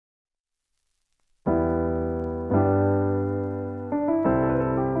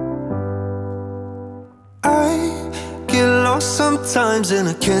times and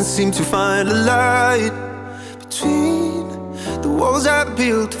I can't seem to find a light between the walls I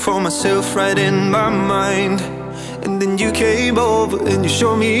built for myself right in my mind. And then you came over and you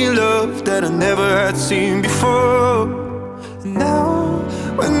showed me love that I never had seen before. Now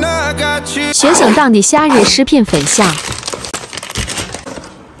when I got you 学想当地夏日食品分享。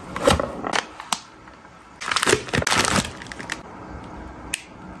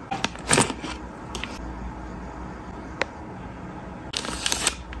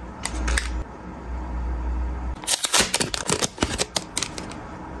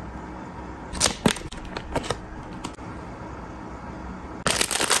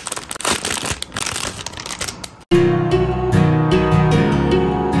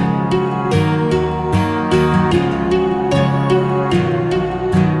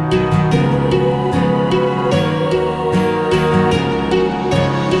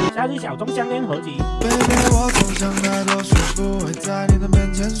小众香烟合集。Baby， 我总想太多，说不会在你的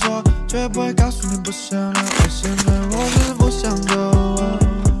面前说，绝不会告诉你不想了。而现在我是不想的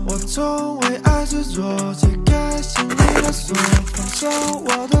我从未爱执着，解开心里的锁，放手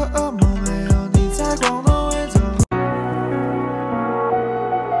我的噩梦，没有你在光的围着。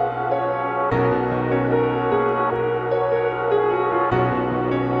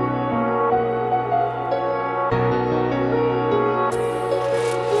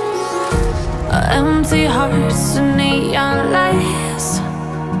Empty hearts and neon lights,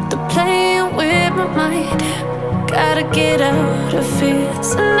 they're playing with my mind. Gotta get out of here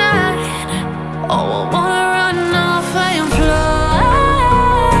tonight. Oh, I wanna run off and fly.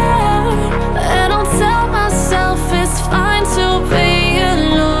 And I'll tell myself it's fine to be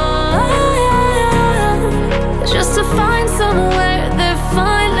alone, just to find somewhere that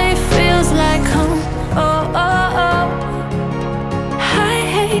finally feels like home. Oh, oh, oh. I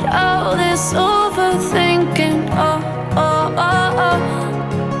hate all this overthinking. Oh, oh, oh, oh.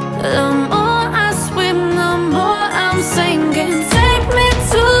 The more I swim, the more I'm sinking. Take me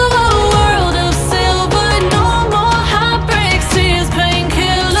to a world of silver. No more heartbreaks, tears,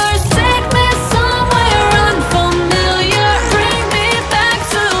 painkillers. Take me somewhere unfamiliar. Bring me back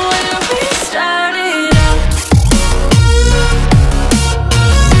to where we started out.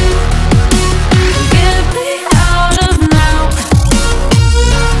 Get me out of now.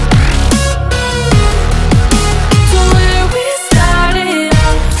 To where we started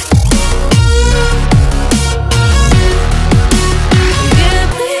out. Get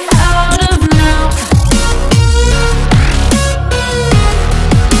me out of now.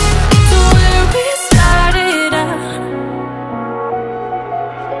 To where we started out.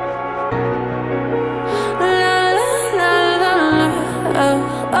 La la la la la. Oh,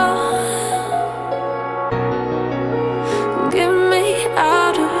 oh. Get me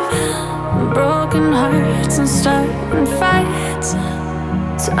out of broken hearts and starting fights,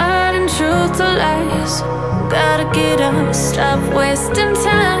 turning truth to lies. Gotta get up, stop wasting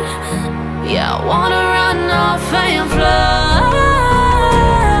time. Yeah, I wanna run off and fly.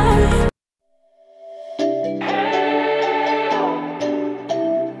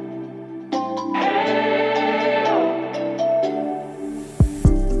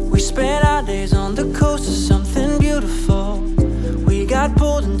 We spent our days on the coast of something beautiful. We got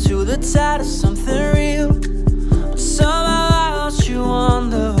pulled into the tide of something real. But somehow I lost you on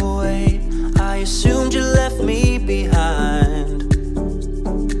the way. I assumed you left me behind.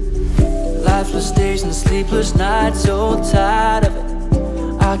 Lifeless days and sleepless nights, so tired of it.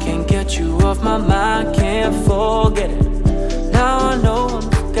 I can't get you off my mind, can't forget it. Now I know what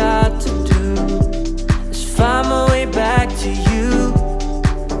I've got to do is find my way back to you.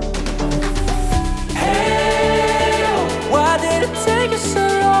 Hey, oh, why did it take us so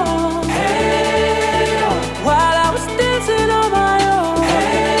long? Hey, oh, while I was dancing on my own.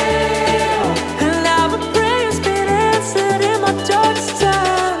 Hey, oh, and now my prayers been answered in my darkest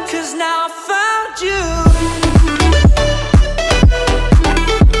time. 'Cause now I found you.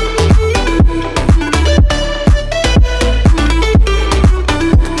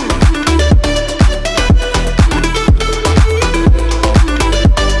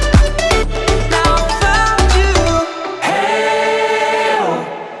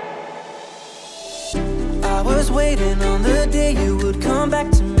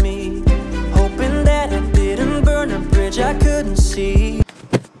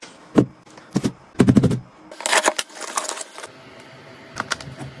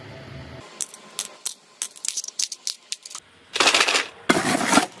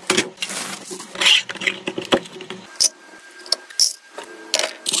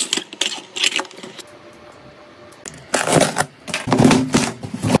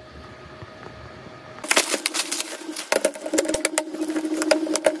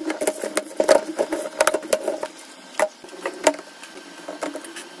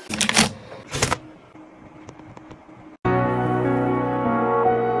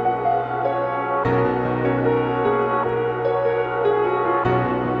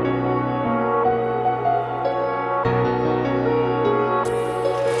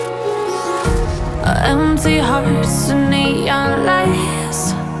 empty hearts and neon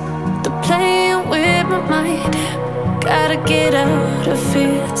lights. They're playing with my mind. Gotta get out of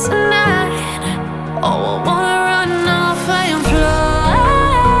here tonight. Oh, I wanna run off and fly.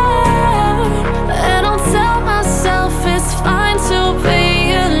 And I'll tell myself it's fine to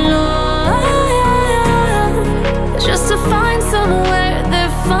be alone. Just to find somewhere that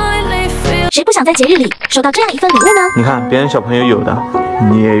finally feels. 谁不想在节日里收到这样一份礼物呢？你看别人小朋友有的，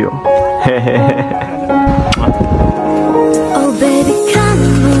你也有，嘿嘿嘿嘿。Oh baby， 看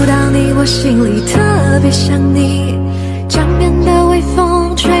不到你，我心里特别想你。江边的微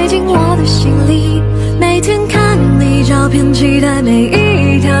风吹进我的心里，每天看你照片，期待每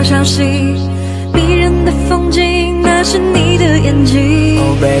一条消息。迷人的风景，那是你的眼睛。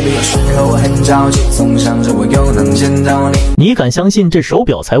Oh baby， 有时候我很着急，总想着我又能见到你。你敢相信这手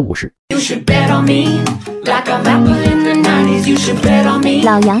表才50？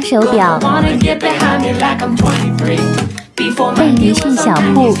老杨手表，贝尼逊小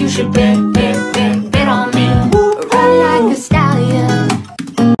铺。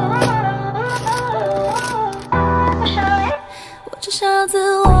我只想要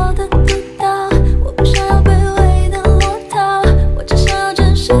自我的独到，我不想要卑微的落逃，我只想要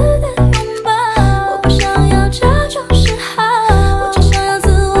真实的拥抱，我不想要假装示好，我只想要自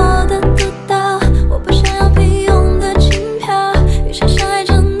我的独到，我不想要平庸的轻飘，与谁相爱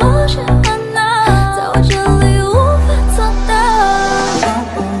承诺是烦恼，在我这里无法做到。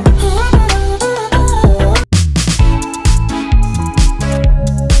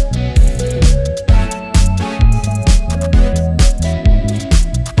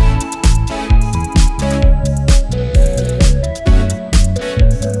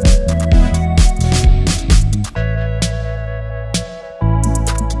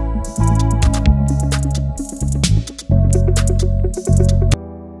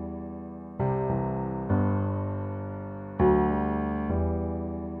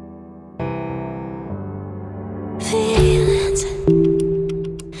Feelings,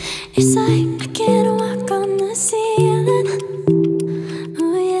 it's like I can't walk on the ceiling.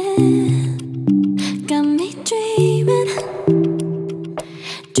 Oh yeah.